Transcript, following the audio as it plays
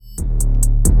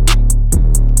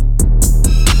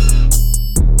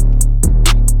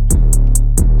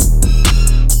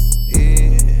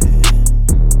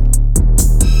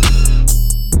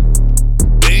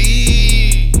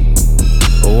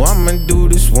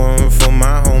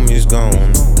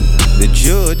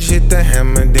the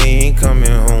hammer, they ain't coming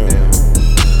home.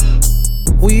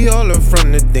 We all are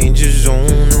from the danger zone.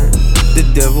 The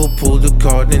devil pulled a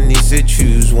card and he said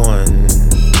choose one.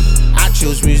 I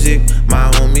chose music, my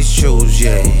homies chose,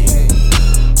 yeah.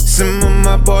 Some of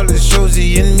my ballers chose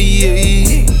the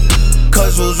NBA.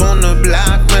 Cuzzo's on the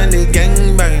block, man, they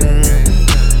gangbang.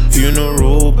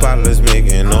 Funeral parlors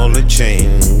making all the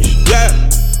change. Yeah,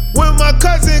 when my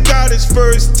cousin got his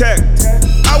first tech,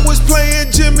 I was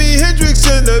playing Jimi Hendrix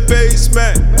in the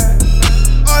basement.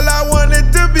 All I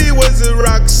wanted to be was a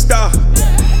rock star,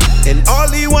 and all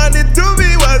he wanted to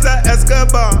be was a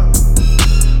Escobar.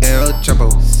 El Chapo,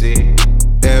 see,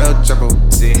 El Chapo,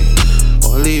 see.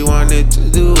 All he wanted to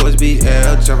do was be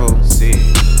El Chapo, see,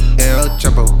 El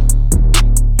Chapo,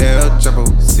 El Chapo,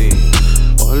 see.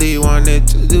 All he wanted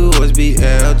to do was be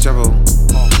El Chapo.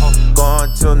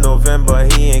 Gone till November,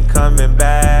 he ain't coming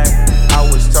back. I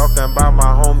was talking about my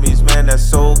homies, man, that's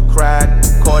so crack.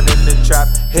 Caught in the trap,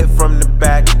 hit from the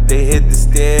back, they hit the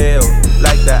steel.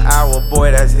 Like the hour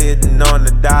boy that's hitting on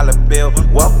the dollar bill.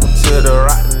 Welcome to the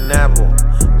rotten apple,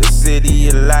 the city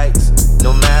of lights.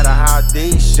 No matter how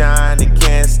they shine, it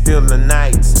can't steal the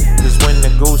nights. Cause when the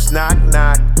ghosts knock,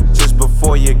 knock, just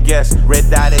before your guess, red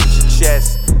dot at your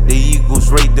chest, the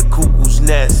eagles raid the cuckoo's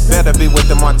nest. Better be with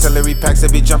them artillery packs, they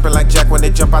be jumping like Jack when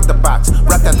they jump out the box.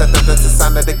 Rat-tat-tat-tat, that's the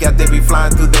sound of the gap, they be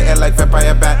flying through the air like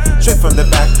vampire bat. Straight from the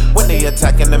back, when they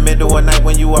attack in the middle of night,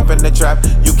 when you up in the trap,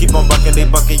 you keep on bucking, they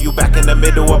bucking you back in the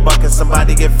middle of bucking,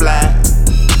 somebody get flat.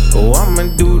 Oh,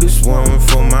 I'ma do this one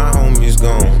for my homies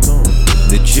gone.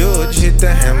 The judge hit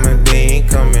the hammer, they ain't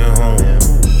coming home.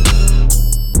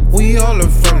 We all are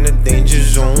from the danger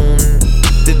zone.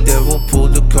 The devil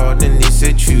pulled a card and he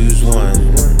said choose one.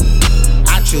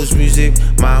 I chose music,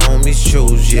 my homies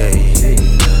chose, yeah.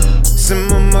 Some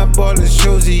of my ballers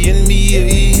chose the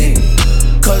NBA.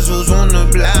 Cuzzo's on the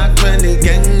block, man, they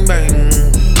gangbang.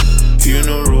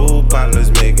 Funeral parlors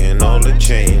making all the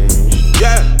change.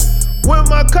 Yeah, when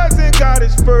my cousin got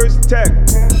his first tech,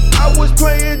 I was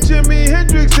playing Jimi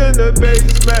Hendrix in the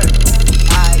basement.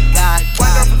 I got one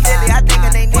girl from Philly, I think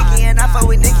her name Nikki, and I fuck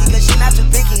with Nikki cause she not too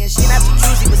picky and she not too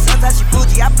juicy, but sometimes she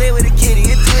bougie. I play with a kitty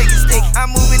until it gets sticky.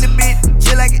 I'm moving the beat,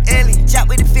 chill like an alien. Chop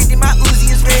with the 50, my Uzi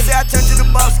is ready. Say I turn to the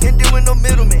boss, can't deal with no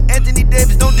middleman. Anthony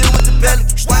Davis, don't deal with the belly.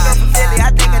 One girl from Philly,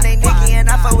 I think her name Nikki, and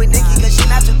I fuck with Nikki cause she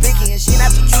not too picky and she not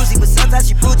too juicy, but sometimes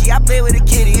she bougie. I play with a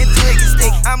kitty until it gets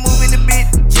sticky. I'm moving the beat,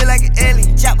 chill like an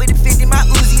alien. Chop with the 50, my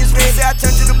Uzi is ready. Say I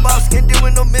turn to the boss, can't deal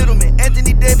with no middleman.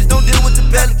 Anthony Davis, don't deal with the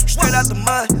belly. Straight out the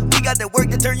mud, we got that work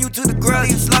that turn you to the grub.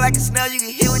 You slow like a snail, you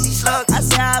get hit with these slugs. I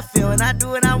say how I feel and I do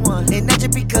what I want, and not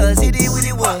just because it is what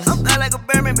it was. I'm fly like a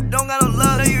Birdman, but don't got no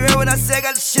love. Know you heard what I said,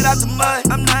 got the shit out the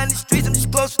mud. I'm not in the streets, I'm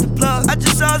just close to the plug. I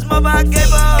just saw his mother, I gave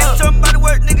her up. Ain't talking about the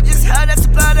work, nigga, just how that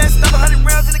supply that stuff. 100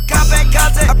 rounds in the compact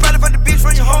contact. I brought it from the beach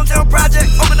from your hometown project.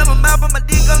 Open up my mouth, but my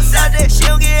dick on the side there. She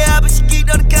don't get out, but she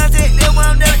keep on the contact. They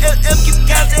want them, keep the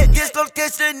contact. Get slow to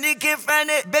catch that nigga can't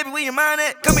find it. Baby, where you mind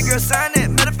it? Come here, girl, sign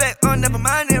it. Matter of fact, never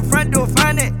mind it. Front door,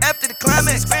 find it. After the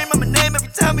climax, scream on my name every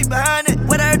time we behind it.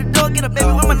 When I heard the door, get up, baby,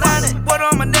 where my line it? Water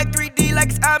on my neck, 3D like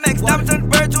it's IMAX. Diamond turn the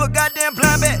bird to a goddamn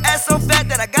blind bat. Ass so fat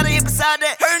that I gotta hit beside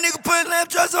that. Heard a nigga put lamp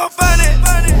trucks on, find it.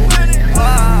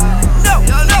 No,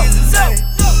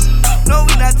 no,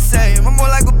 we not the same. I'm more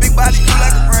like a big body, you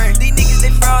like a brain. These niggas,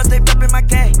 they frauds, they reppin' my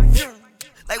game.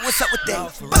 Like, what's up with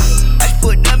that? I just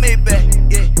put them in back,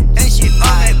 yeah. Ain't shit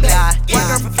on that back. One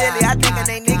girl from Philly, I think her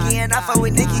name Nikki, and I fuck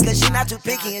with Nikki cause she not too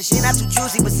picky and she not too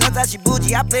juicy, but sometimes she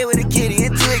bougie. I play with a kitty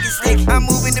until it gets sticky. I'm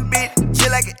moving the beat,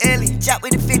 chill like an alien. Chop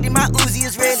with the 50, my Uzi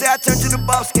is ready. Say I turn to the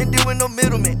boss, can't deal with no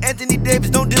middleman. Anthony Davis,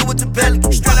 don't deal with the belly.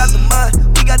 Straight out the mud,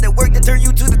 we got that work that turn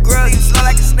you to the grub. You slow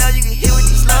like a snail, you get hit with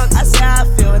these slugs. I say how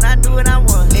I feel and I do what I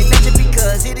want, and not just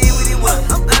because it is what it was.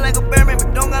 I'm fly like a Birdman,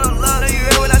 but don't got no love. Know you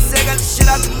heard what I said, got the shit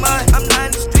out the mud. I'm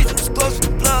not in the streets, I'm just close to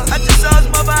the plug. I just saw his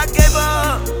mother, I gave her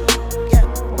up.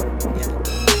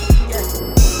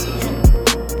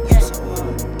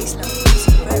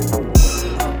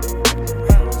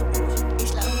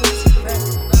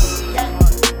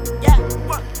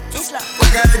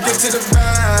 Gotta get to the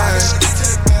bag.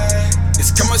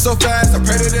 It's coming so fast, I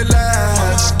pray that it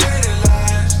lasts.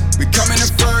 We coming in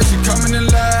first, we coming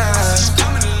in last.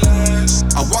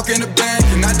 I walk in the bank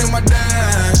and I do my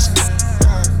dance.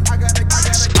 I gotta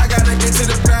get to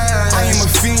the bag. I am a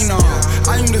phenom,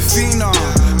 I am the phenom.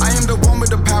 I am the one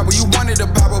with the power, you wanted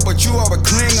the power, but you are a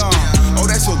Klingon. Oh,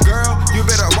 that's your girl? You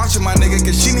better watch it, my nigga,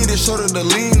 cause she need a shoulder to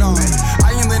lean on.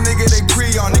 I am the nigga they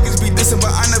pre on. Niggas be dissing,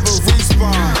 but I never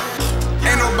respawn.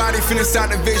 Ain't nobody Somebody finished out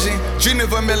the vision. Dream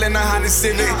of a million, a Honda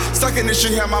Civic. Stuck in the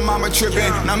street, had my mama tripping.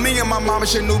 Now me and my mama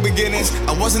share new beginnings.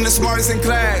 I wasn't the smartest in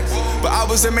class, but I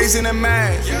was amazing in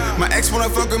math. My ex wanna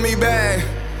fuck with me bad,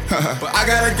 but I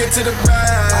gotta get to the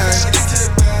bag.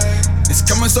 It's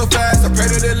coming so fast, I pray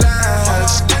that it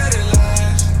lasts.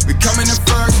 We coming in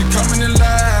first, we coming in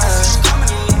last.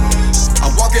 I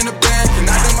walk in the bank and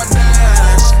I do my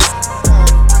dash.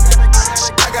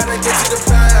 I gotta get to the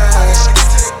bag.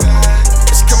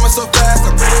 It's coming so fast,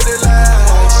 I pray that it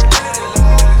lasts.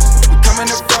 We coming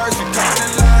in first, we coming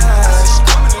in last.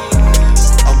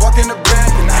 I walk in the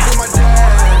bank and I do my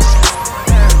dash.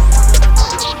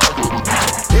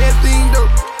 Everything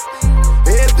dope,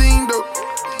 everything dope,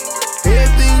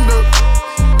 everything dope,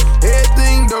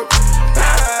 everything dope,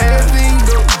 everything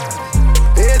dope,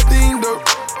 everything dope,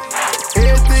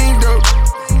 everything dope.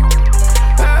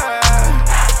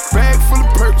 Bag full of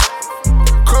perks,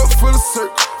 cup full of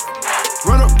search.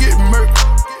 Run up, get murked.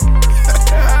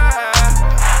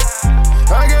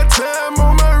 I got time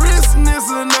on my wrist and it's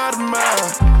another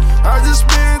mile. I just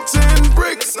spent 10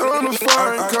 bricks on a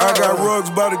foreign car. I got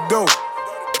rugs by the go,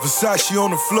 Versace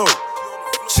on the floor,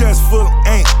 chest full of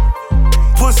ink,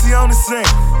 pussy on the sink,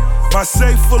 my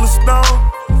safe full of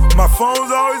stone, my phone's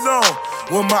always on.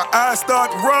 When my eyes start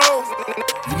to roll,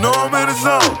 you know I'm in the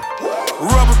zone.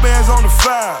 Rubber bands on the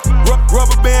 5,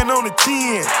 rubber band on the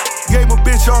 10. Gave my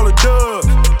bitch all the dubs,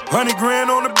 100 grand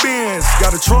on the Benz.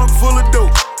 Got a trunk full of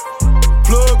dope,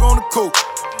 plug on the coke.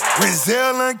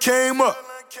 Renzel done came up,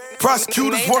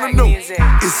 prosecutors wanna know, is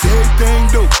everything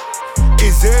dope?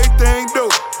 Is everything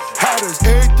dope? How does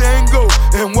everything go?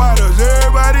 And why does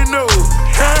everybody know?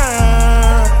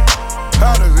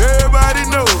 How does everybody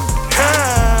know?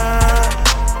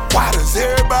 Why does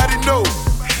everybody know?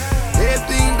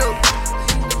 Everything dope,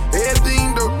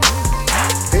 everything dope,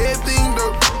 everything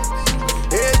dope,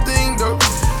 everything dope,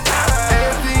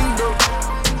 everything dope,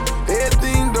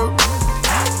 everything dope,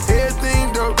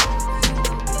 everything dope.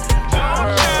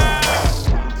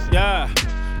 Yeah,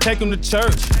 take him to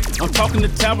church. I'm talking to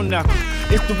Tabernacle.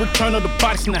 It's the return of the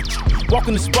body snatcher. Walk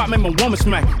in the spot, make my woman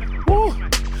smack. Woo!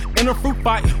 In a fruit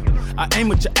fight, I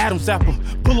aim at your Adam's apple.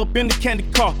 Pull up in the candy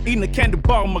car, eating a candy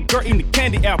bar. My girl eating the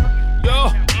candy apple.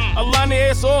 Yo, I line their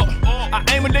ass up. I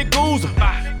aim at their goose.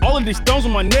 All of these stones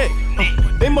on my neck.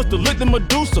 They must have licked the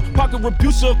Medusa. Pocket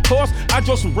Rebusa, of course. I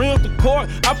drove some rims to court.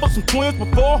 I fucked some twins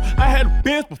before. I had a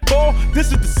Benz before.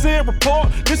 This is the sin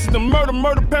report. This is the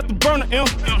murder past the burner M.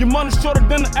 Your money's shorter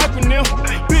than the acronym.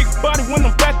 Big body when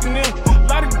I'm backing in.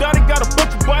 Lottie Dottie got a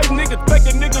bunch of white niggas. Fake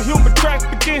a nigga human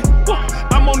trafficking.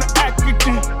 I'm on the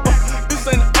accident. This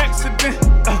ain't an accident.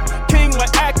 King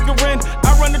like Akron.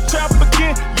 I run the trap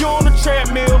again. You on the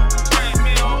treadmill.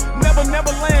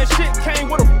 Never land shit came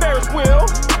with a Ferris wheel.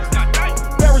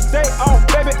 Ferris day off,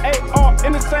 baby AR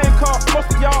in the same car.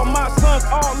 Most of y'all my sons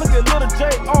all look at little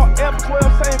JR F12,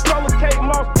 same color Kate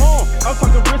Moss on. I'm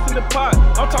talking wrist in the pot.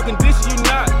 I'm talking this you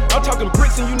not. I'm talking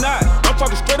bricks and you not. I'm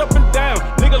talking straight up and down.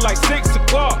 Nigga like 6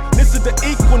 o'clock. This is the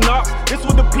equinox. This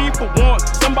what the people want.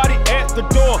 Somebody at the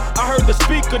door. I heard the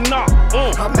speaker knock.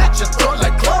 I'm at your throat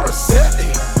like Chlorosetti,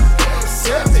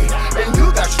 and you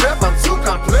got strep, I'm too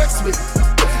complex me.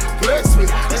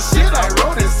 This shit I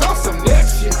wrote is awesome.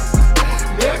 Next shit.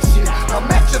 I'm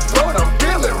at your throat, I'm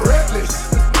feeling reckless.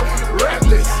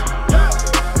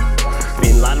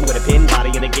 Bin Laden with a pin,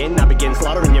 body and again I begin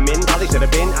slaughtering your men. Probably should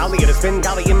have been Ali at a spin,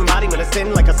 golly in my body with a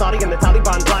sin like a Saudi and the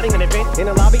Taliban plotting an event in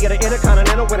a lobby at an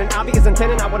intercontinental with an obvious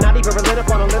intent, and I will not even relate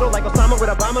upon a little like Osama with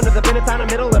a bomb under the Pentagon,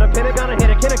 middle of the Pentagon, and hit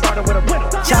a kindergarten with a riddle.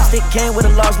 Chopstick came with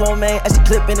a large romaine. As the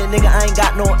clip in it, nigga, I ain't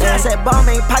got no aim. I said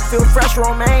Balmain, pocket feel fresh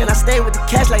romaine. And I stay with the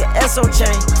cash like an SO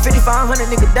chain. 5500,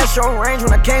 nigga, that's your range.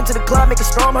 When I came to the club, make a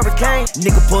storm hurricane.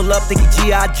 Nigga pull up, think he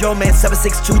G.I. Joe, man.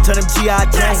 762, turn him G.I.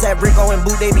 Jane. Said Rico and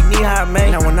Boo, they be knee-high,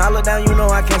 man. Now when I look down, you know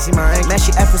I can't see my ankle. Man,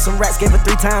 she asked for some rats, gave her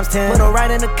 3 times 10. Put her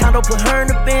right in the condo, put her in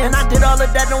the bin. And I did all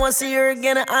of that, no one see her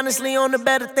again. And honestly, on the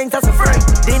better things, that's a friend.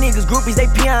 These niggas groupies, they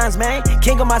peons, man.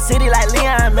 King of my city like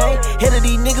Leon, man. Hit of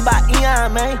these niggas by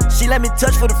Eon, man. She let me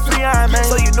touch for the free iron, man.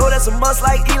 So you know that's a must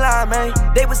like Elon, man.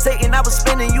 They was Satan, I was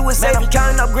spinning, you was safe. I'm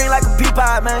counting up green like a pea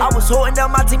pie, man. I was holding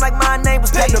down my team like my name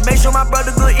was Tate. To make sure my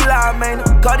brother good Eli, man.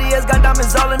 Cartier's got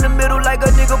diamonds all in the middle like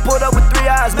a nigga pulled up with 3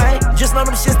 eyes, man. Just know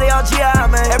them shits, they all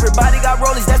GI, man. Everybody got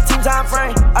rollies, that's team time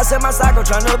frame. I said my psycho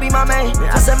tryna be my main.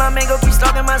 I said my man go keep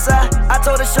stalking my side. I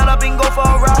told her shut up and go for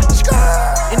a ride.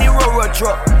 In the road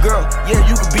truck, girl, yeah,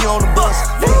 you can be on the bus.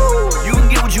 You can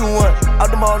get what you want. Out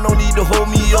the mall, no need to hold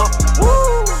me up.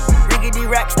 Riggedy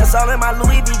racks, that's all in my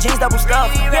Louis V jeans, double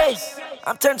stuff.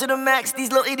 I'm turned to the max,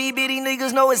 these little itty bitty niggas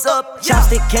know it's up.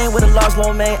 Chopstick came with a large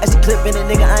loan, man. As a clip in it,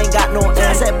 nigga, I ain't got no aim.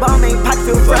 I said, bomb ain't pocket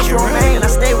filled fresh romaine. I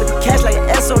stay with the cash like an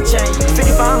SO chain.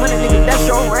 5500, nigga, that's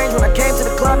your range. When I came to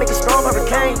the club, make a storm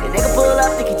hurricane. The nigga pull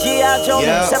up, thinking G.I. Joe.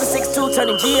 762,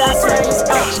 turning G.I. Saints.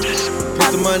 Put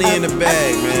the money in the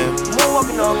bag, man.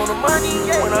 Walking all on the money.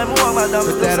 When I move, I got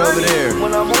put that over there.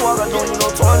 When I move, I got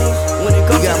 20s. When it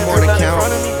comes you got to more to count.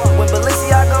 When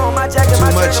Balenciaga on my jacket, too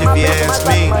much if you ask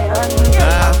me.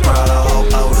 I roll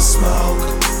over smoke.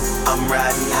 I'm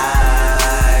riding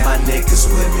high. My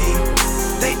niggas with me.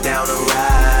 They down to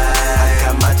ride. I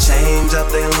got my change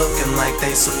up. They looking like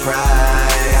they surprised.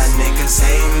 Got niggas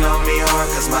hating on me hard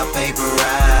cause my paper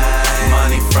right.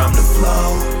 Money from the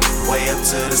flow. Way up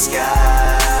to the sky.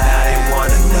 Now they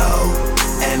wanna know,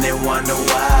 and they wonder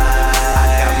why. I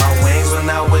got my wings when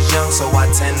I was young, so I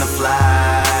tend to fly.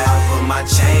 I put my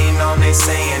chain on, they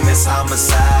saying it's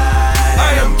homicide.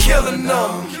 I am killing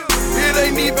them, it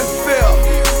ain't even fair.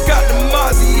 Got the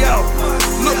Mozzie out,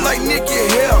 look like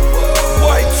Nicky Hale.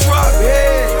 White drop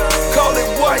head, call it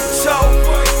white chalk.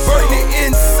 Burn the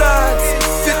insides,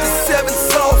 57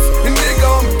 sauce. And nigga,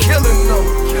 I'm killing them.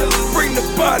 Bring the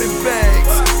body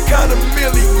bags, got a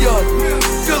million,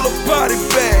 fill a body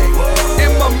bag.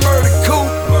 In my murder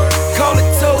coupe, call it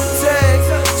toe tag.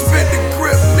 Spin the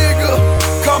grip, nigga,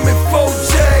 call me 4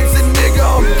 Jags. And nigga,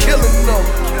 I'm killing them.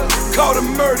 Call the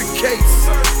murder case,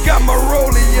 got my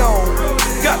rollie on,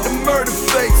 got the murder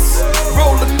face.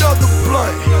 Roll another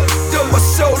blunt, till my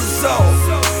shoulders off.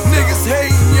 Niggas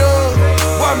hating young,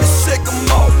 why me shake them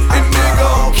off? And nigga,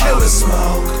 I'm killing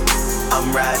smoke.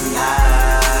 I'm riding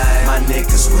high, my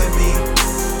niggas with me.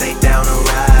 They down to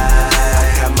ride. I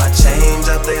got my change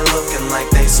up, they looking like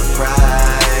they surprised.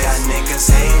 Got niggas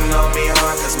hating on me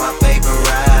hard cause my paper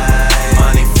right.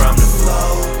 Money from the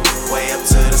flow, way up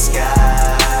to the sky.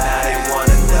 Now they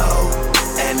wanna know,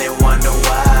 and they wonder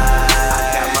why.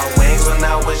 I got my wings when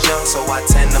I was young, so I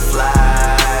tend to fly.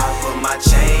 I put my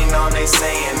chain on, they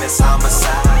saying it's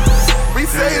homicide. We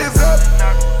say it's up,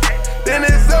 then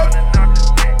it's up.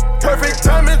 Perfect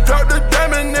timing, drop the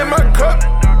diamond in my cup.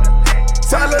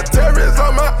 Solitaires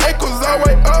on my ankles all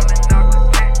way up.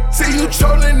 See you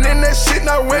trolling in that shit,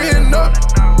 not weighing up.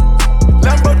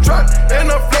 Lambo truck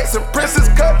and a flexin' Princess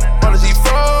cup. On the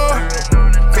G4,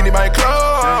 Fendi my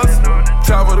clothes.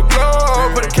 Travel the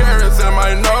globe, put the carrots in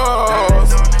my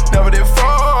nose. Never did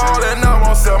fall, and I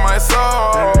won't sell my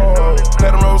soul.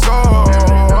 Let them rose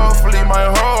off, flee my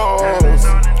hoes.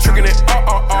 Tricking it,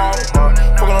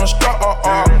 fucking on the straw,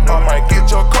 might get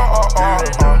your car,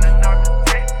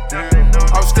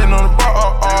 I'm standing on the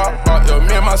bar, yo,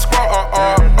 me and my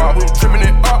squad, we tripping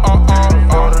it,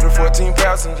 all of the 14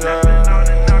 passengers.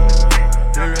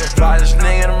 Flyest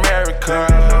nigga in America,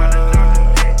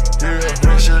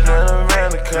 richer than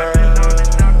America.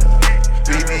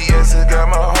 BBS has got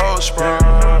my whole sprung.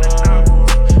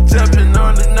 Jumping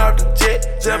on and off the jet,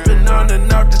 jumping on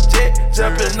and off the jet,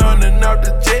 jumping on and off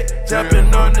the jet,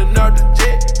 jumping on and off the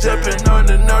jet, jumping on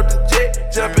and off the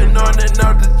jet, jumping on and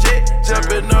off the jet,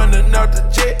 jumping on and off the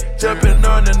jet, jumping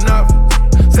on and off.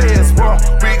 Say it's wrong,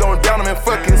 we gon' down them and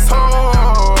fuck his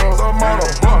hoes. I'm on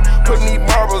a bar, putting these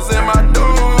marbles in my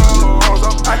doors.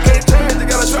 I can't change, I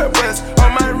got a short west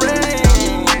on my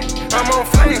ring. I'm on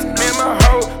face, me and my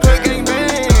hoe, hood gang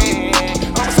bang.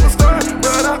 I'm a superstar,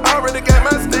 but I already got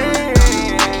my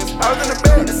stings. I was in the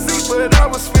back to seat, but I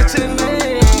was switching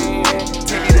lanes.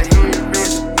 TV the head,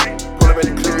 bitch, pull up at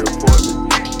the clear for me.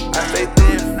 I stay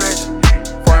thin, fresh,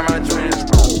 for my dreams.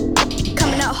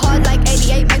 Coming out hard like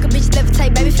 88, make a bitch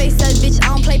levitate. Baby face says, bitch, I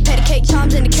don't play patty cake.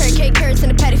 Charms in the carrot cake, carrots in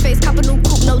the patty face. Cop a new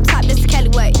coupe, no top, that's the Cali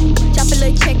way. Drop a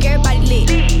little check, everybody lit.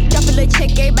 Drop a little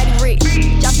check, everybody rich.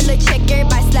 Drop a little check,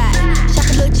 everybody slide. Shop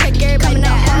a little check, everybody coming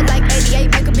out hard like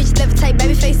 88, make a bitch levitate.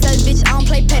 Baby face says, bitch, I don't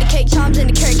play patty cake. Charms in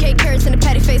the carrot cake, carrots in the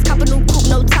patty face. Cop a new coupe,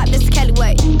 no top, that's the Cali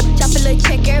way. Drop a little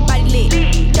check, everybody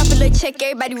lit. Drop a little check,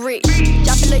 everybody rich.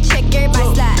 Drop a little check, everybody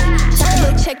slide. Shop a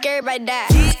little check, everybody die.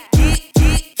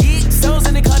 Stones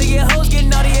in the car to get hoes, getting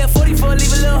naughty, yeah, 44,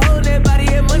 leave a little hole in that body,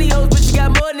 yeah, money hoes, but you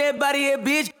got more than that body, yeah,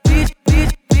 bitch.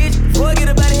 Forget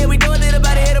about it, here, we doing it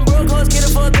about it, here, them broke hoes, get a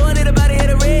fuck, going it about it,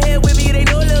 here, the red hair with me, it ain't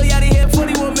no little yachty, here,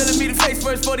 41mm face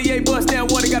first, 48 bust down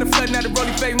water, got a flooding out the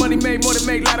rolling fake, money made, more than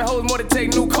make, lot of hoes, more than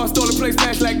take, new car, stolen place,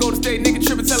 smash like Golden State, nigga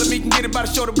trippin', tellin' me can get it by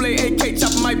the shoulder blade, AK,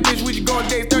 choppin' my bitch, we just going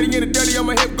days, 30 in the dirty, on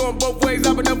my hip, going both ways,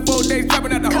 I've been up 4 days,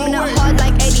 dropping out the whole way. Coming out hard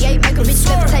like 88, make a bitch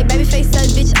levitate, baby face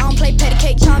says, bitch, I don't play patty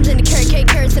cake, charms in the carrot cake,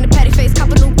 carrots in the patty face,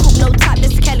 cop a new coupe, no top,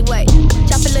 that's the Cali way.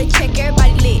 Drop a little check,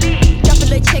 everybody lit. Drop a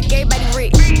little check, everybody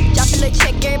rich. Drop a little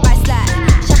check, everybody slide.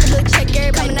 Shop a little check,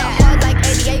 everybody coming out hard like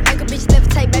 88, make a bitch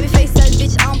levitate, baby face says,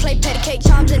 bitch, I don't play patty cake,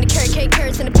 charms in the carrot cake,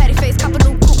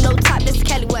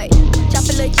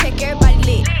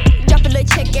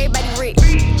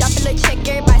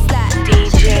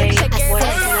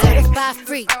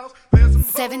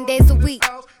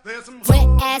 wet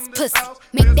ass pussy.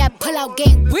 Make that pull out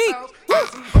game weak.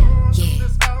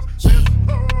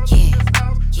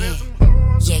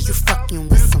 Yeah, you fucking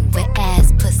with some wet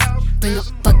ass pussy. Bring a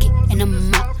bucket and a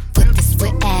mop for this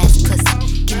wet ass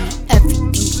pussy. Give me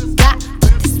everything you got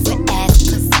for this wet ass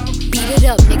pussy. Beat it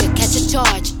up, nigga, catch a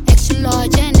charge. Extra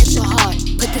large and extra hard.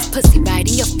 Put this pussy right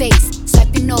in your face.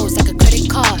 Swipe your nose like a credit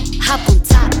card. Hop on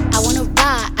top, I wanna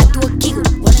ride. I do a giggle,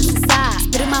 what is inside?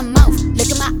 Spit in my mouth, look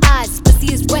in my eyes.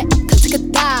 Pussy is wet, come take a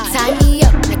dive. Tie me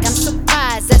up like I'm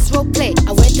surprised. That's role play,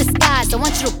 I wear disguise. I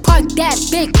want you to park that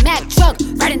Big Mac truck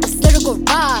right in this little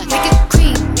garage. Make it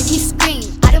cream, make me scream.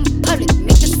 Out in public,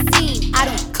 make a scene. I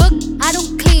don't cook, I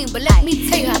don't clean, but let me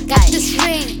tell you, I got this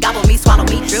ring. Gobble me, swallow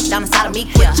me, drip down inside of me.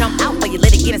 Quick jump out, but you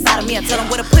let it get inside of me. I tell them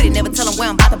where to put it, never tell them where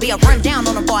I'm about to be. I run down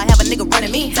on them before I have a nigga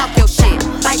running me. Talk your shit,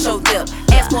 bite your lip.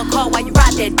 Ask for a call while you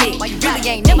ride that dick. Why you really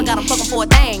ain't never got him fucking for a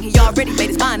thing. He already made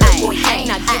his mind up before he came.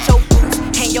 Now get your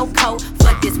boots, hang your coat.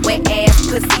 Fuck this wet ass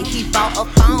pussy. He bought a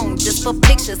phone just for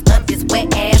pictures of this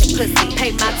wet ass pussy.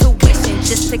 Pay my tuition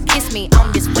just to kiss me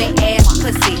on this wet ass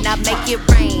pussy. Now make it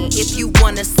rain if you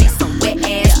wanna see some wet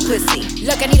ass pussy.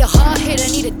 Look, I need a hard hit, I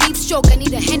need a deep stroke, I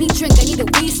need a Henny drink, I need a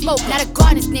weed smoke. Not a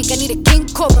garden snake, I need a king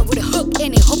cobra with a hook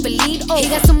in it, hope it lead over. He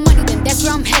got some money, then that's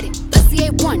where I'm headed. Pussy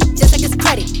A1, just like his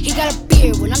credit. He got a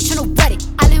beard, well I'm tryna wet it.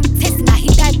 I let him taste it, now he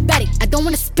diabetic. I don't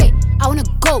wanna spit, I wanna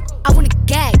go, I wanna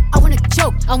gag, I wanna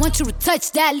choke. I want you to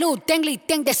touch that little dangly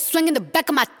thing that's swinging the back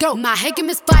of my throat. My head can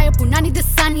misfire, Punani the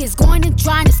sunny is going and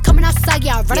drying, it's coming outside.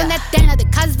 Yeah, I run on that thing, now the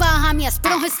cuz behind me. I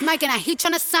spit on his mic and he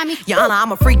tryna sign me. Your Honor,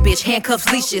 I'm a freak bitch, handcuffs,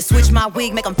 leashes. Switch my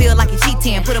wig, make him feel like he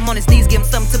cheating. Put him on his knees, give him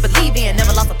something to believe in.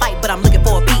 Never lost a fight, but I'm looking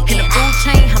for a beat. In the food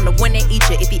chain, I'm the one that eat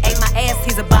you. If he ate my ass,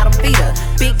 he's a bottom feeder.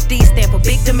 Big D stand for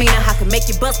big demeanor. I can make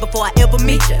you bust before I ever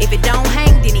meet you. If it don't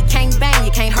hang, then he can't bang.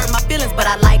 You can't hurt my feelings, but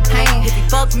I like pain. If he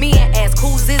fuck me and ask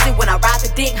who's is it when I ride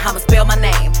the dick, I'ma spell my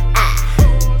name.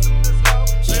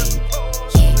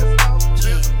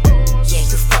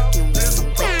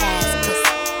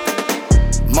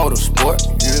 Motorsport,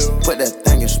 put that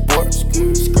thing in sports.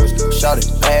 Shout it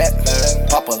bad,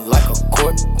 pop it like a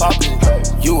court.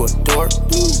 You a dork,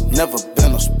 never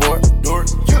been a sport.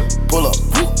 Pull up,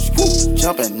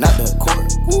 jumping out the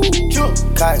court.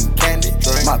 Cotton candy,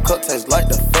 my cup tastes like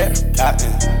the fair.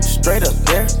 Straight up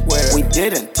there, we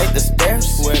didn't take the stairs.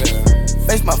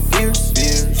 Face my fears,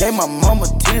 gave my mama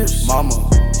tears.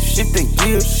 Shifting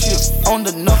gears, on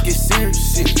the knock get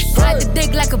serious. Ride the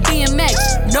dick like a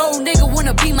BMX. No nigga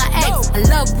wanna be my ex. I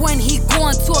love when he go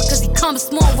on tour, cause he comes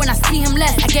small when I see him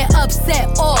less. I get upset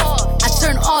off, I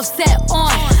turn offset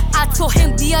on. I told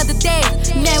him the other day,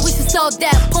 man, we should sell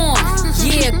that porn.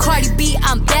 Yeah, Cardi B,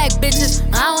 I'm back, bitches.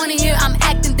 I wanna hear I'm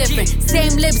acting different.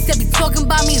 Same lips that be talking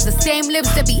about me is the same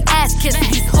lips that be ass kissing.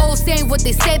 These hoes saying what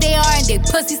they say they are and they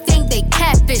pussies think they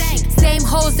catfishing. Same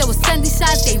hoes that was sending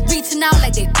shots, they reaching out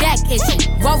like they back itching.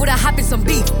 Why would I hop in some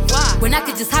beef? When I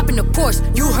could just hop in the Porsche.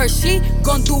 You heard she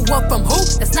gon' do what from who?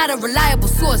 That's not a reliable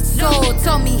source. So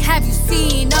tell me, have you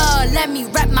seen her? Let me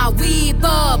wrap my weave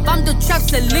up. I'm the trap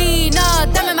Selena.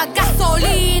 Dame my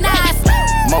gasolina.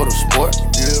 Motorsport,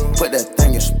 put that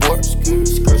thing in sports.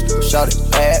 Shout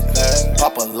it bad,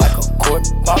 pop it like a court.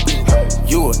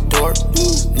 You a dork,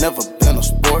 never been a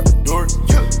sport.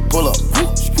 Pull up,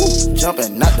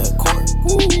 jumping out the court.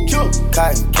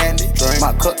 Cotton candy,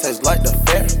 my cup tastes like the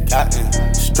fair.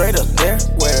 Straight up there,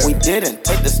 we didn't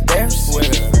take the stairs.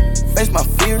 Face my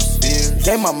fears,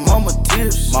 gave my mama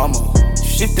tears.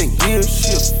 Shifting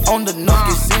gears, on the knock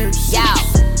get serious. Yo,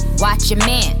 watch your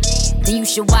man, then you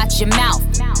should watch your mouth.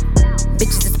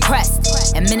 Bitches is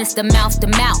pressed, administer mouth to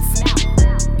mouth.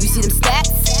 You see them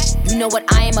stats? You know what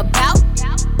I am about?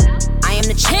 I am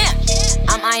the champ,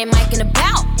 I'm Iron Mike and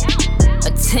about.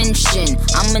 Attention,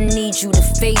 I'ma need you to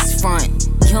face front.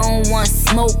 You don't want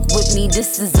smoke with me,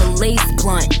 this is a lace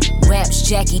blunt. Raps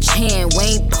Jackie Chan, we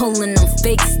ain't pulling them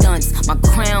fake stunts. My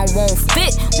crown won't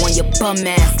fit on your bum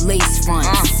ass lace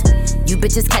fronts. You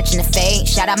bitches catching the fade,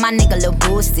 shout out my nigga Lil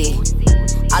Boosie.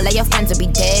 All of your friends will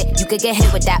be dead, you could get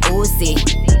hit with that Uzi.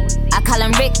 I call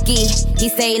him Ricky, he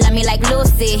say he love me like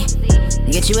Lucy.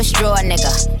 Get you a straw,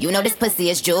 nigga, you know this pussy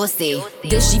is juicy.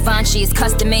 This Givenchy is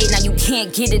custom made, now you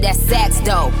can't get it at Saks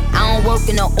though. I don't work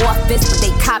in the office, but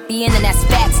they copying and that's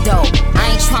facts though.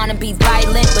 I ain't tryna be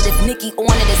violent, but if Nicki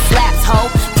on it, it slaps, ho.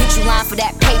 Get you line for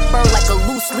that paper like a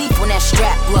loose leaf when that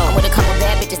strap blow. I'm with a couple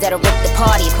bad bitches that'll rip the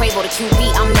party. Quavo the QB,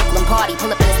 I'm Nick Lombardi.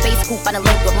 Pull up in a space coupe on a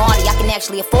link with Marty. I can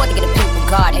actually afford to get a pink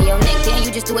Bugatti. Hey yo Nick, damn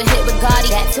you just do a hit with Gotti.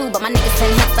 That too, but my niggas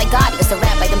send hits like Gotti. It's a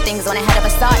rap like them things on the head of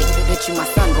a Saudi. Bitch, you my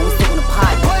son, go and sit on the potty.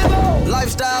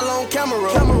 Lifestyle on camera.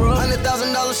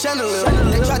 $100,000 chandelier.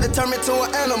 They tried to turn me to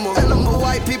an animal. But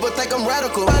white people think I'm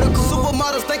radical.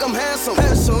 Supermodels think I'm handsome.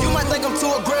 You might think I'm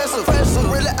too aggressive. But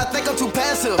really, I think I'm too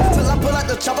passive. Till I pull out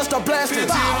the chopper, start blasting.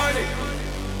 1500,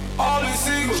 all in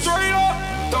singles. Straight up,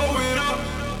 throw it up.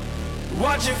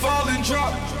 Watch it fall and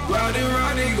drop. Round and go.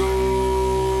 Round and go.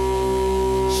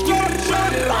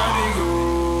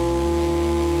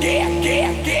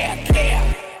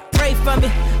 Yeah. Pray for me,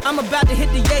 I'm about to hit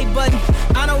the yay button.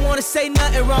 I don't wanna say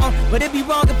nothing wrong, but it'd be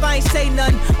wrong if I ain't say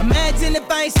nothing. Imagine if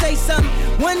I ain't say something,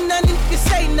 when nothing can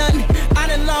say nothing. I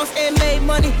done lost and made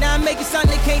money, now I'm making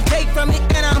something they can't take from me.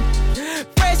 And I'm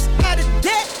fresh out of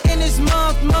debt in this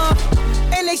month.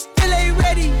 And they still ain't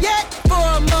ready yet for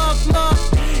a month.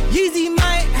 Yeezy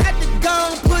might have to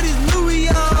go and put his Louis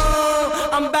on.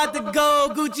 I'm about to go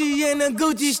Gucci in a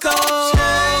Gucci store.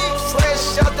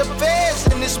 Fresh out the beds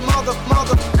in this mother.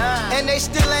 And they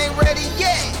still ain't ready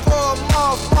yet for a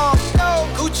month. No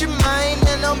Gucci mane,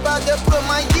 and I'm about to put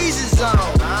my Yeezys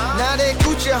on. Now that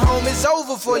Gucci home is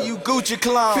over for you Gucci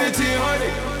clown.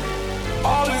 1500,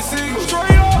 all in singles.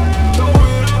 Straight up, throw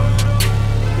it up.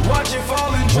 Watch it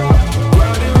fall and drop.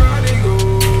 Round and go.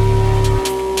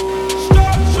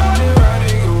 Stop, round and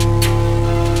go.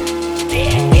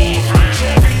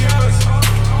 Champions,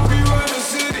 we run the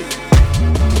city.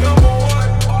 Number one,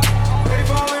 they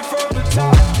falling from the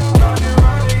top.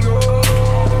 Round and go.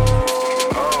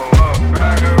 Oh,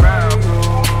 back around.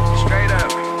 Straight up.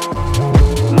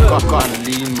 Gun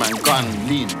lean, man, gun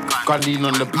lean. Gun lean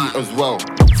on the beat as well.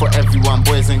 For everyone,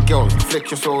 boys and girls,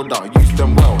 flick your shoulder, use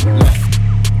them well.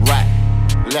 Left, right,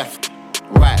 left,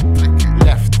 right.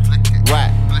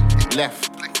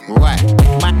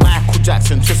 Michael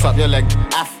Jackson, twist up your leg.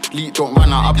 Athlete, don't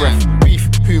run out of breath. Beef,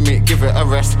 who mate, give it a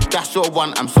rest. That's your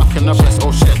one, I'm sucking the rest.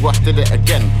 Oh shit, Rush did it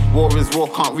again. War is war,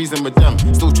 can't reason with them.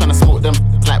 Still trying to smoke them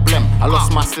like blem. I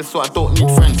lost my sis, so I don't need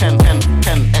friends. 10,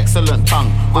 excellent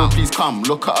tongue. Oh, please come,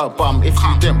 look at her bum. If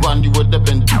you didn't run, you would have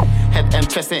been down. Head and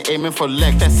chest ain't aiming for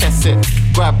leg. Test it,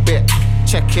 grab it,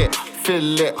 check it,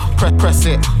 fill it, press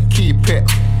it, keep it,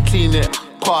 clean it,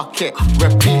 park it,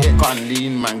 repeat it. Gun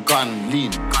lean, man, gun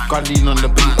lean. Gun lean on the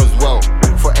beat as well.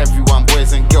 For everyone,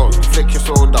 boys and girls, flick your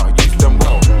shoulder, use them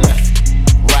well.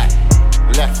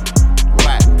 Left,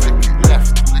 right,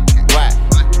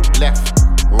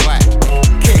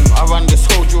 King, I run this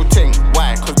whole drill thing.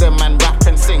 Why? Cause them man rap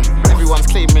and sing. Everyone's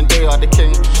claiming they are the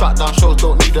king. Shut down shows,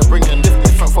 don't need a bringing.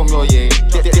 Different from your yay.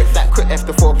 Dip that quick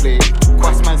after foreplay.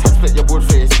 Cross man's head, split your board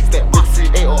face. Step massy,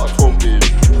 8 out of 12 play.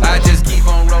 I just keep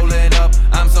on rolling up.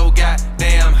 I'm so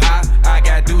goddamn high. I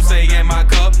got Douce in my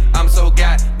cup. I'm so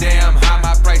goddamn high.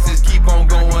 My prices keep on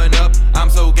going up. I'm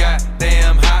so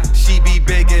goddamn high. She be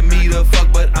begging me to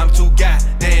fuck, but I'm too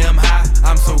goddamn high.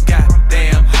 I'm so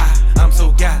goddamn high. I'm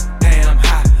so goddamn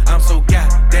high. I'm so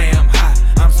goddamn high.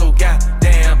 I'm so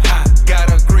goddamn high. Got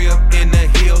a grip in the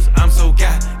hills. I'm so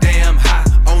goddamn high.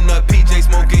 On the PJ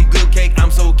smoking good cake.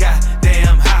 I'm so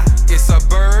goddamn high. It's a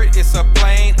bird, it's a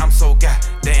plane. I'm so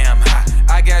goddamn high.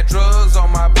 I got drugs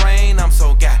on my brain. I'm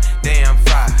so goddamn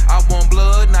fried. I want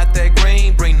blood, not that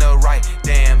green. Bring the right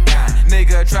damn kind.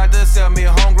 Nigga tried to sell me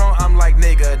homegrown. I'm like,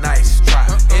 nigga, nice try.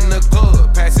 In the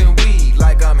club, passing weed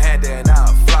like I'm handing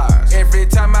out flyers. Every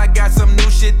time I got some new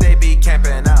shit, they be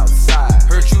camping outside.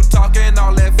 Heard you talking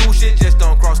all that fool shit, just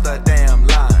don't cross the damn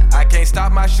line. I can't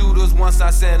stop my shooters once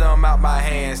I send them out, my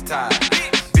hands tied.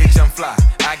 Bitch, I'm fly.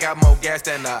 I got more gas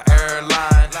than the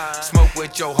airline. Smoke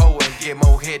with your hoe and get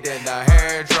more hit than the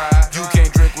hair dry. You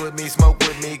can't drink with me, smoke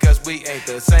with me, cause we ain't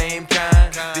the same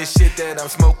kind. This shit that I'm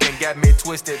smoking got me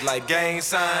twisted like gang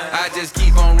signs. I just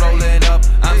keep on rolling up.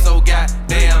 I'm so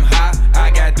goddamn high.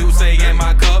 I got Douce in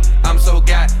my cup. I'm so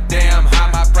goddamn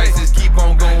high. My prices keep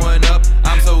on going up.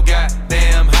 I'm so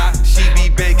goddamn high. She be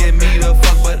begging me to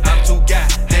fuck, but I'm too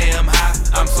goddamn high.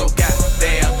 I'm so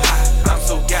goddamn high. I'm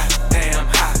so goddamn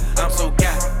high. I'm so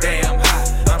goddamn high.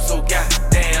 I'm so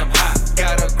goddamn high.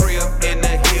 Got a grip in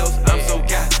the hills. I'm so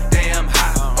goddamn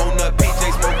high. On the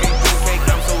PJ smoking good cake.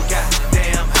 I'm so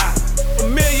goddamn high. $1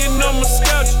 million on my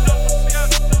schedule.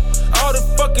 All the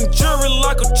fucking jewelry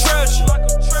like a treasure.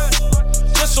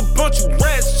 Just a bunch of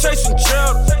rats chasing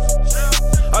cheddar.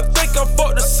 I think I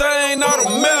fucked the same out of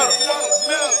metal.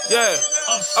 Yeah,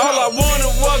 all I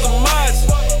wanted was a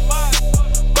Mazda.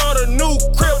 Bought a new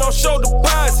crib on show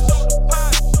deposit.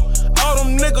 All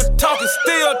them niggas talking,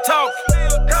 still talking.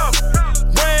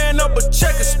 Ran up a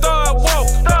check and started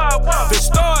walking. Then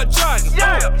started jogging.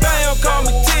 Bam, call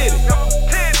me Titty.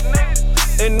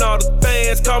 And all the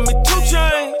fans call me 2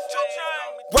 Chainz.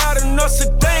 Riding a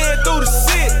sedan through the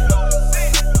city.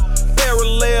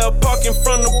 Parallel parking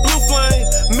from the blue flame,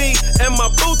 me and my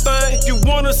boo thing. You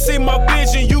wanna see my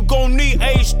vision, you gon' need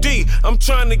HD. I'm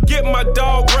trying to get my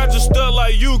dog registered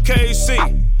like UKC.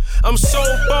 I'm so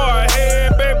far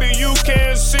ahead, baby, you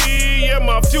can't see. Yeah,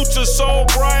 my future so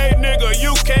bright, nigga,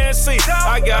 you can't see.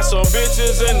 I got some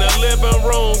bitches in the living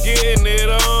room getting it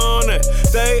on it.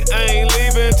 They ain't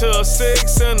leaving till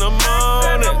 6 in the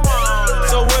morning.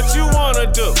 So what you wanna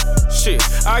do? Shit,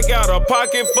 I got a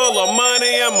pocket full of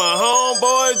money and my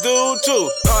homeboys do too.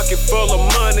 Pocket full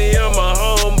of money and my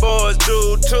homeboys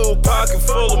do too. Pocket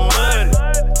full of money.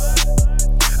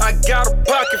 I got a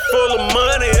pocket full of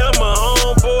money and my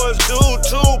homeboys do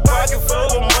too. Pocket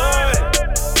full of money.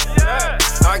 Yeah.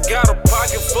 I got a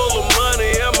pocket full of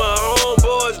money and my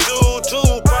homeboys do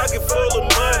too. Pocket full of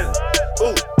money.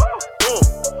 Ooh.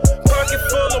 Pocket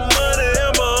full of money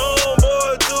and my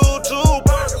homeboys do too.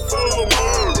 Pocket full of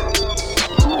money.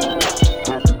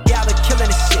 Yeah, I been killing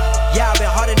this shit. Yeah, I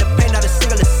been hard in the paint, not a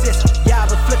single assist. Yeah, I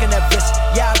been flicking that wrist.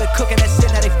 Yeah, I been cooking that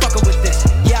shit, now they fucking with this.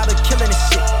 Yeah, I been killing this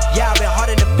shit. Yeah, I been hard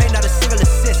in the paint, not a single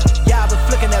assist. Yeah, I been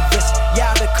flicking that wrist.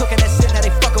 Yeah, I been cooking that shit, now they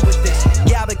fucking with this.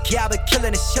 Yeah, I been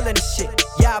killing this, chilling this shit.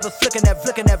 Yeah, I been flicking that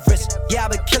wrist. Yeah, I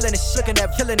been killing this, flicking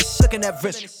that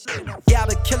wrist. Yeah, I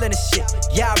been killing this shit.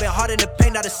 Yeah, I been hard in the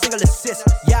paint, not a single assist.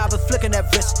 Yeah, I been flicking that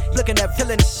wrist, flicking that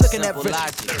wrist.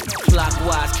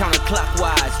 Clockwise,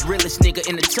 counterclockwise, realest nigga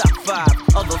in the top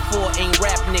 5. Other 4 ain't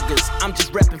rap niggas, I'm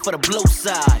just rapping for the blow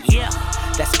side. Yeah,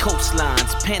 that's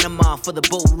coastlines, Panama for the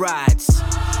boat rides.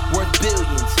 Worth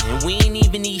billions, and we ain't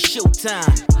even need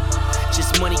showtime.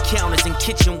 Just money counters and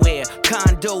kitchenware,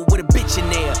 condo with a bitch in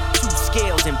there. 2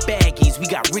 scales and baggies, we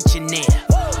got rich in there.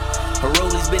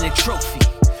 Paroli's been a trophy,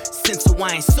 since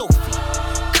Hawaiian Sophie.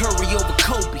 Curry over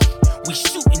Kobe, we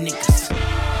shooting niggas.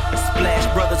 Splash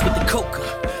Brothers with the coca,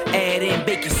 add in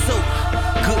baking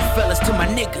soda. Good fellas to my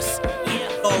niggas,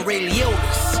 all Ray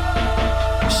Liotta's.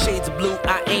 Shades of blue,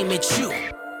 I aim at you.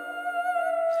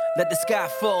 Let the sky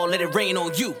fall, let it rain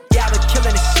on you. Yeah, I been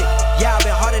killing this shit. Yeah, I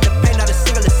been hard in the paint, not a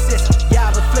single assist. Yeah,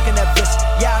 I been flicking that wrist.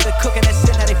 Yeah, I been cooking that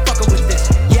shit, now they fucking with this.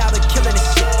 Yeah, I been killing this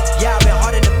shit. Yeah, I been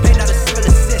hard in the paint, not a single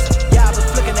assist. Yeah, I been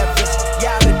flicking that wrist.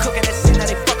 Yeah, I been cooking that shit, now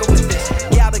they fucking with this.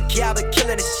 Yeah, I been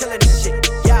killing this, chilling this shit.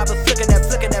 Yeah, I been flicking that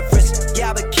wrist.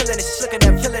 Yeah, I been killing this, flicking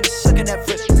that wrist.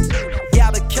 Yeah,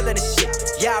 I been killing this shit.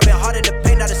 Yeah, I been hard in the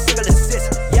paint, not a single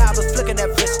assist. Yeah, I been flicking that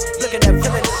wrist, flicking that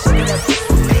wrist.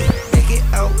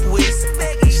 Out west,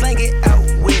 slang it out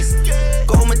west.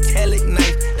 Gold metallic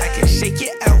knife, I can shake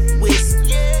it out west.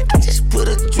 I just put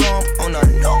a drum on a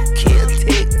no-kill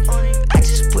tick. I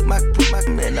just put my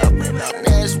man up,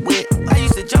 that's wet. I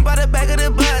used to jump out the back of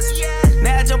the bus,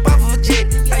 now I jump off of a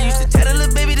jet. I used to tell the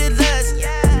little baby to dust,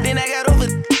 then I got over.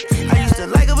 I used to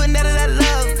like her, but now that I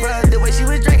love her, the way she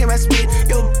was drinking my spit.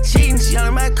 Yo, cheating, she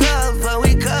on my cover,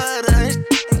 we cut her.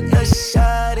 Yo,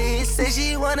 shawty said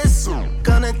she wanna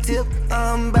gonna tip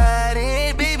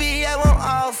body. Baby, I want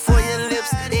all for your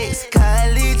lips.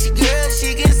 Ex-college girl,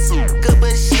 she can soak up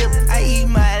a ship. I eat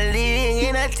my leg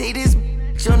and I take this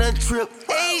bitch on a trip.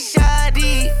 Hey,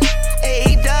 shawty,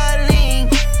 hey, darling,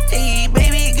 hey,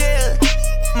 baby girl,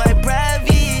 my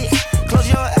private. Close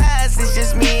your eyes, it's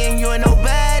just me and you and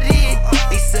nobody.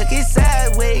 They suck it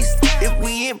sideways if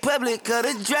we in public or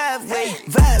the driveway.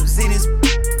 Vibes in this,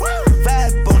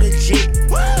 vibe on the jet,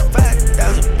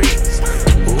 5,000 bricks.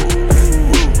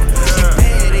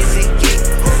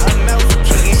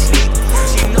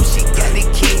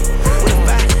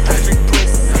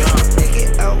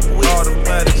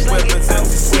 Automatic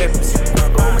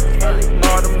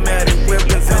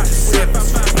weapons interceptors.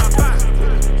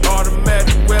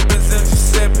 Automatic weapons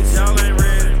interceptors. Y'all ain't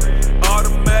ready.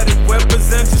 Automatic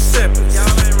weapons interceptors.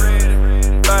 Y'all ain't ready.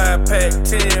 5 pack,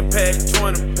 10 pack,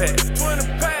 20 pack,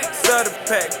 30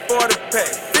 pack, 40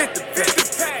 pack, 50 packs.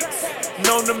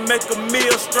 Known to make a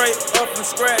meal straight up from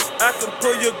scratch. I can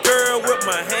pull your girl with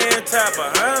my hand tied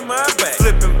behind my back.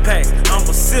 Flipping packs, I'm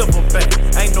a silverback.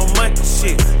 Ain't no monkey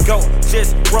shit. Go,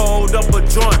 just rolled up a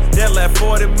joint. That like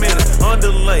 40 minutes.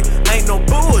 Underlay, ain't no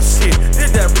bullshit.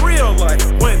 Did that real life.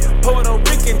 When Puerto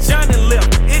Rican Johnny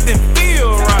left, it didn't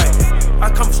feel right. I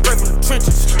come straight from the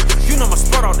trenches. You know my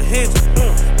spot on the hinges.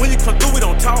 When you come through, we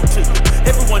don't talk to you.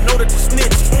 Everyone know that you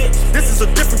snitch. This is a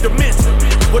different dimension.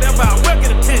 Whatever I wear,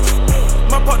 get attention.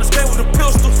 My partners came with a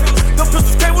pistol. Them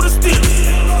pistols came with a stick.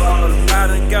 I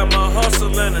done got my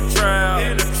hustle in the trap. I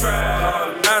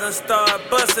done started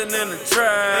busting in the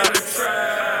trap.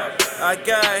 I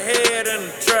got head in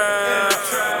the trap.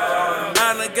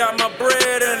 I done got my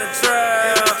bread in the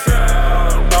trap.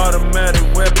 Automatic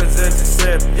weapons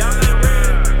intercept.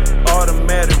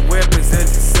 Automatic weapons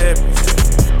intercept.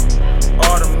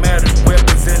 Automatic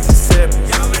weapons intercept.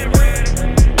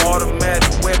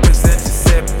 Automatic weapons intercept.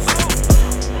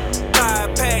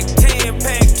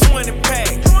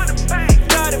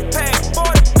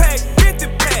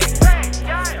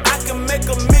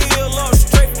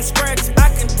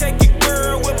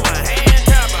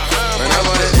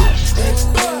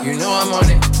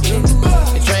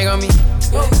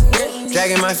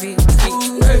 my feet.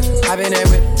 I've been there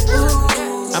with.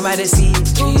 I'm at the sea.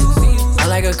 I'm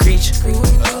like a creature.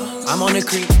 I'm on the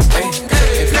creek.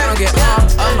 If I don't get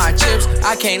all of my chips,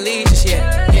 I can't leave just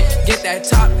yet. Get that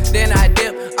top, then I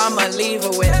dip. I'ma leave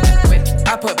her with.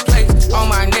 I put plates on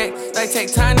my neck, they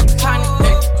take tiny.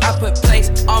 I put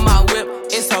plates on my whip,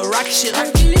 it's a rocket shit.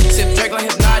 Sip Drake like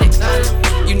hypnotic.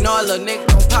 You know a little nigga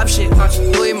gon' pop shit.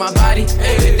 Louis my body.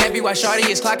 That be why shawty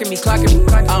is clocking me.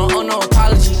 I don't owe no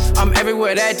apology. I'm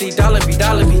everywhere that D dollar be. I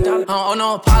don't owe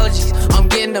no apologies. I'm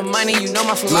getting the money, you know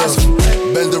my philosophy.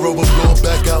 Bend her over, blow her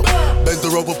back out. Bend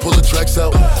her over, pull the tracks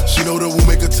out. She know that we'll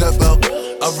make her tap out.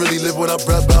 I really live what I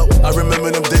rap out. I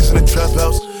remember them days in the trap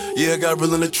house. Yeah, I got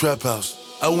real in the trap house.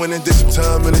 I went and did some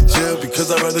time in the jail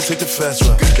because I'd rather take the fast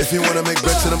route. If you wanna make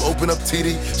bets to them, open up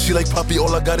TD. She like, Poppy,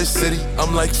 all I got is city.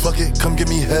 I'm like, fuck it, come give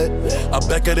me head. I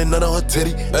back at it, none on her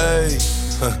titty. Hey,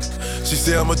 she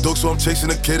say I'm a dog, so I'm chasing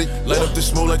a kitty. Light up the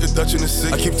smoke like a Dutch in the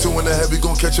city. I keep two in the head, we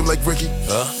gon' catch him like Ricky.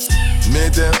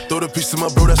 Man down, throw the piece to my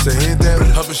bro, that's a hand down.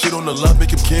 Hopping shit on the lot, make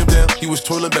him calm down. He was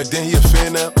toiling back then, he a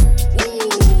fan now.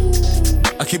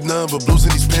 I keep nothing but blues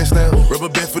in these pants now. Rubber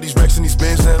band for these racks and these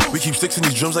bands now. We keep sticks in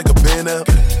these drums like a band now.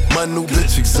 My new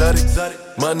bitch exotic.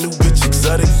 My new bitch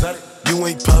exotic. You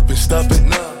ain't poppin', stop it.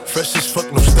 Fresh as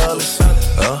fuck, no stylist.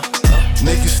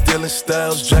 Niggas stealing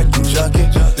styles, jacking, jocking.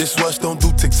 This watch don't do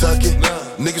TikToking.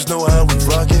 Niggas know how we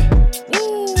rockin'.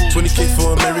 20K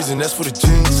for a Marys and that's for the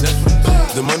jeans.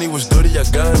 The money was dirty, I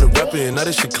got in the rapper and now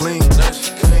this shit clean.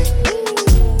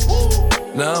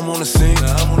 Now I'm on the scene.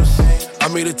 I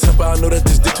made a temper, I know that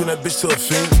this dick turn that bitch to a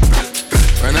fiend.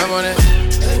 Run up on it,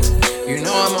 you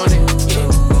know I'm on it.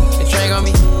 The train on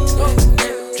me,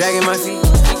 dragging my feet.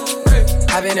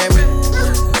 I've been there with.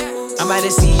 I'm at the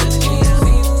sea.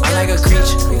 I'm like a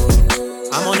creature.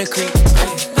 I'm on the creek.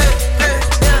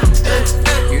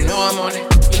 You know I'm on it.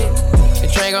 The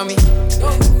train on me,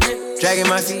 dragging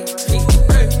my feet.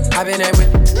 I've been there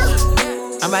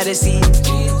with. I'm at the sea.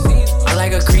 I'm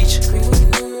like a creature.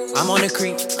 I'm on the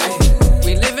creek.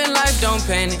 We living life, don't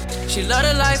panic. She love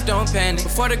the life, don't panic.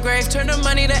 Before the grave, turn the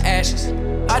money to ashes.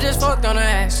 I just fucked on her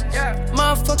ass.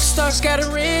 Motherfuckers start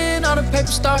scattering, all the paper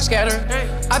start scattering.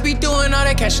 I be doing all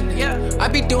that cashing. I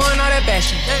be doing all that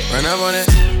bashing. Run up on it,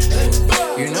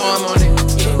 you know I'm on it.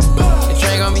 The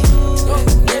train on me,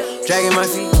 dragging my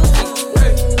feet.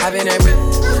 I've been there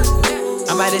with.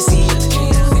 I'm at the sea.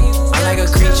 I'm like a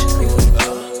creature.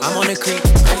 I'm on the creek.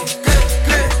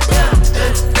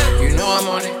 You know I'm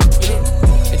on it.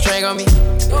 The train on me,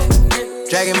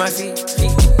 dragging my feet.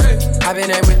 I've been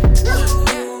there with.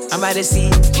 I'm at the sea.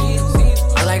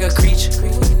 I'm like a creature.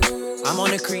 I'm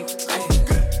on the creek.